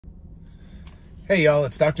Hey y'all,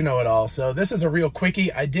 it's Dr. Know-It-All. So this is a real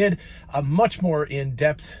quickie. I did a much more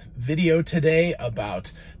in-depth video today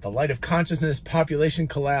about the light of consciousness, population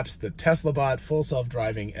collapse, the Tesla bot, full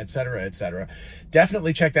self-driving, etc., etc.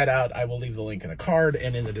 Definitely check that out. I will leave the link in a card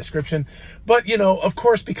and in the description. But, you know, of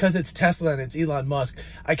course, because it's Tesla and it's Elon Musk,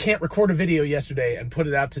 I can't record a video yesterday and put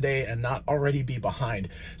it out today and not already be behind.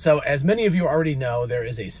 So as many of you already know, there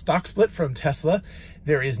is a stock split from Tesla.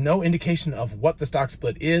 There is no indication of what the stock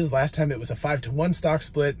split is. Last time it was a 5-to-1 stock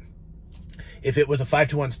split. If it was a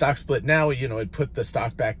 5-to-1 stock split now, you know, it'd put the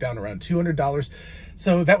stock back down around $200.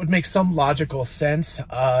 So that would make some logical sense.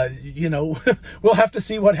 You know, we'll have to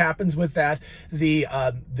see what happens with that. The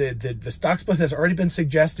stock split has already been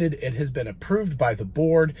suggested. It has been approved by the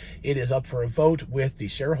board. It is up for a vote with the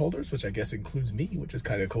shareholders, which I guess includes me, which is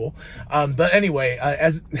kind of cool. But anyway,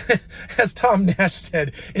 as Tom Nash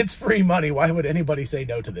said, it's free money. Why would anybody say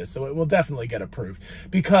no to this? So it will definitely get approved,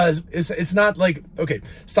 because it's not like, okay,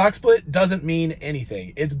 stock split doesn't mean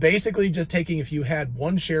anything. It's basically just taking, if you had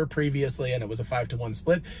one share previously and it was a 5-to-1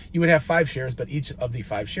 split, you would have 5 shares, but each of the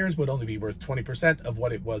 5 shares would only be worth 20% of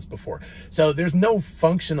what it was before. So there's no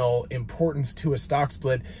functional importance to a stock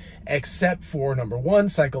split, except for, number one,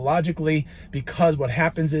 psychologically, because what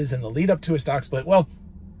happens is in the lead up to a stock split, well,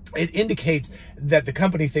 it indicates that the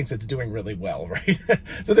company thinks it's doing really well, right?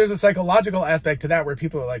 So there's a psychological aspect to that where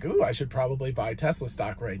people are like, ooh, I should probably buy Tesla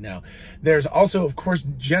stock right now. There's also, of course,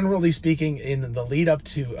 generally speaking, in the lead up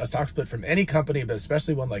to a stock split from any company, but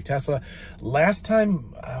especially one like Tesla, last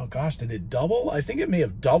time, oh gosh, did it double? I think it may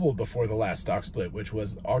have doubled before the last stock split, which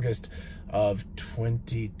was August of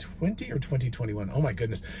 2020 or 2021. Oh my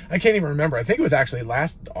goodness. I can't even remember. I think it was actually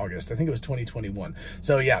last August. I think it was 2021.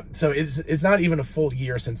 So yeah, so it's not even a full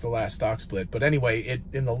year since the last stock split. But anyway,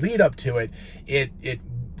 in the lead up to it, it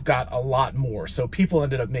got a lot more. So people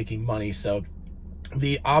ended up making money. So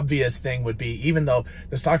the obvious thing would be, even though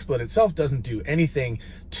the stock split itself doesn't do anything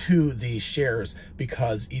to the shares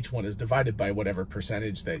because each one is divided by whatever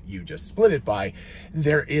percentage that you just split it by,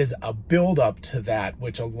 there is a build up to that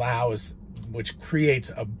which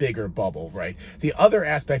creates a bigger bubble, right? The other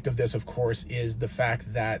aspect of this, of course, is the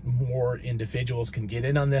fact that more individuals can get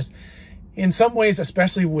in on this. In some ways,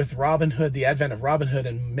 especially with Robinhood, the advent of Robinhood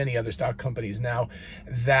and many other stock companies now,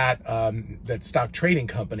 that stock trading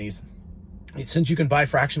companies, since you can buy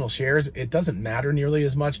fractional shares, it doesn't matter nearly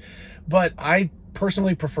as much. But I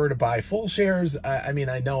personally prefer to buy full shares. I mean,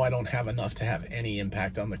 I know I don't have enough to have any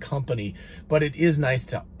impact on the company, but it is nice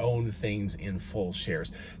to own things in full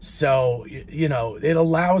shares. So, you know, it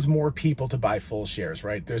allows more people to buy full shares,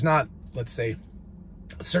 right? There's not, let's say,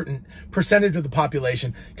 a certain percentage of the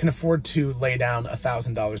population can afford to lay down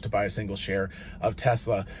 $1,000 to buy a single share of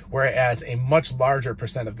Tesla, whereas a much larger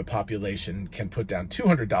percent of the population can put down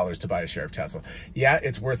 $200 to buy a share of Tesla. Yeah,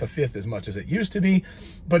 it's worth a fifth as much as it used to be.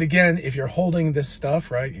 But again, if you're holding this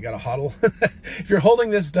stuff, right, you got to hodl. If you're holding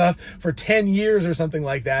this stuff for 10 years or something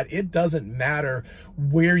like that, it doesn't matter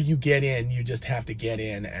where you get in. You just have to get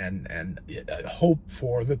in and hope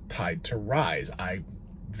for the tide to rise. I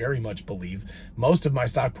very much believe most of my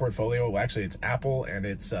stock portfolio, well, actually it's Apple and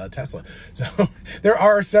it's Tesla. So there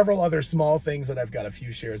are several other small things that I've got a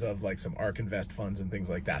few shares of, like some ARK Invest funds and things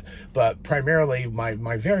like that. But primarily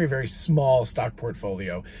my very, very small stock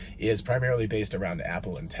portfolio is primarily based around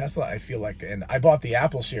Apple and Tesla. I feel like, and I bought the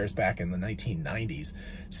Apple shares back in the 1990s.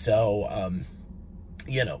 So,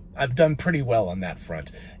 you know, I've done pretty well on that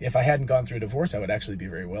front. If I hadn't gone through a divorce, I would actually be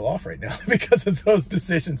very well off right now because of those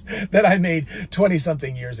decisions that I made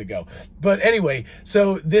 20-something years ago. But anyway,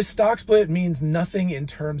 so this stock split means nothing in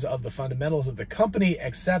terms of the fundamentals of the company,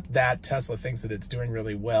 except that Tesla thinks that it's doing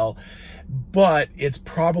really well. But it's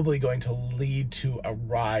probably going to lead to a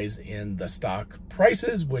rise in the stock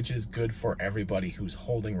prices, which is good for everybody who's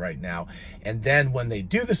holding right now. And then when they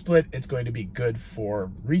do the split, it's going to be good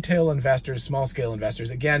for retail investors, small scale investors.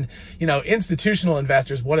 Again, you know, institutional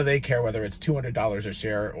investors, what do they care whether it's $200 a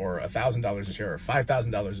share or $1,000 a share or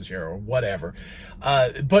 $5,000 a share or whatever?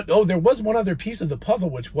 But oh, there was one other piece of the puzzle,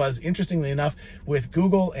 which was, interestingly enough, with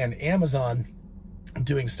Google and Amazon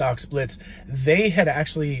doing stock splits, they had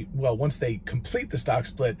actually, well, once they complete the stock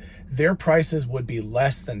split, their prices would be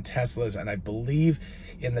less than Tesla's. And I believe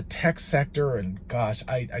in the tech sector, and gosh,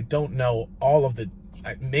 I don't know all of the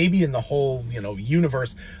maybe in the whole, you know,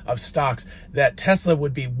 universe of stocks, that Tesla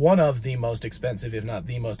would be one of the most expensive, if not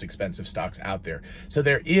the most expensive stocks out there. So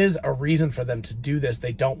there is a reason for them to do this.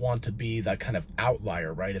 They don't want to be that kind of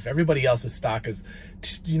outlier, right? If everybody else's stock is,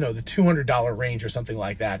 you know, the $200 range or something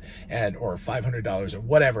like that, and or $500 or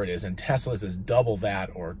whatever it is, and Tesla's is double that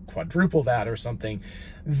or quadruple that or something,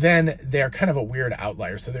 then they're kind of a weird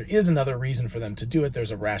outlier. So there is another reason for them to do it.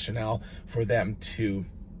 There's a rationale for them to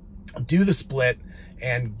do the split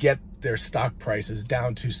and get their stock prices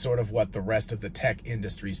down to sort of what the rest of the tech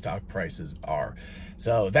industry stock prices are.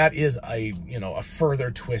 So that is a, you know, a further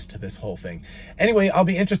twist to this whole thing. Anyway, I'll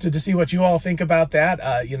be interested to see what you all think about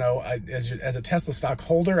that. You know, as a Tesla stock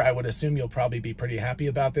holder, I would assume you'll probably be pretty happy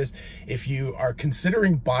about this. If you are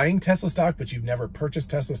considering buying Tesla stock, but you've never purchased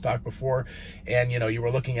Tesla stock before, and, you know, you were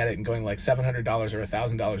looking at it and going like $700 or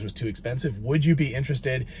 $1,000 was too expensive, would you be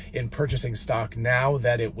interested in purchasing stock now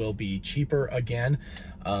that it will be cheaper again?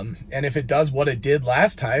 And if it does what it did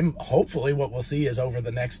last time, hopefully what we'll see is over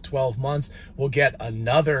the next 12 months, we'll get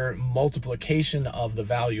another multiplication of the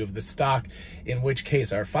value of the stock, in which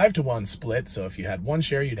case our 5-to-1 split. So if you had 1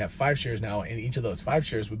 share, you'd have 5 shares now, and each of those 5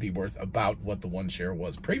 shares would be worth about what the 1 share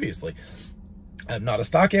was previously. I'm not a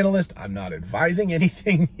stock analyst. I'm not advising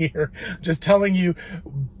anything here. I'm just telling you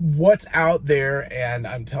what's out there, and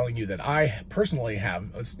I'm telling you that I personally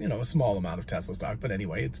have a small amount of Tesla stock, but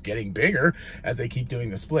anyway, it's getting bigger as they keep doing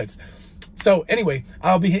the splits. So anyway,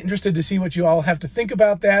 I'll be interested to see what you all have to think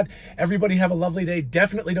about that. Everybody have a lovely day.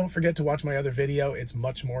 Definitely don't forget to watch my other video. It's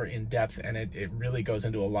much more in depth, and it really goes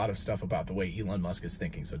into a lot of stuff about the way Elon Musk is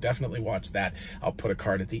thinking. So definitely watch that. I'll put a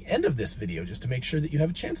card at the end of this video just to make sure that you have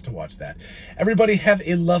a chance to watch that. Everybody have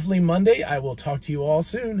a lovely Monday. I will talk to you all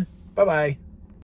soon. Bye-bye.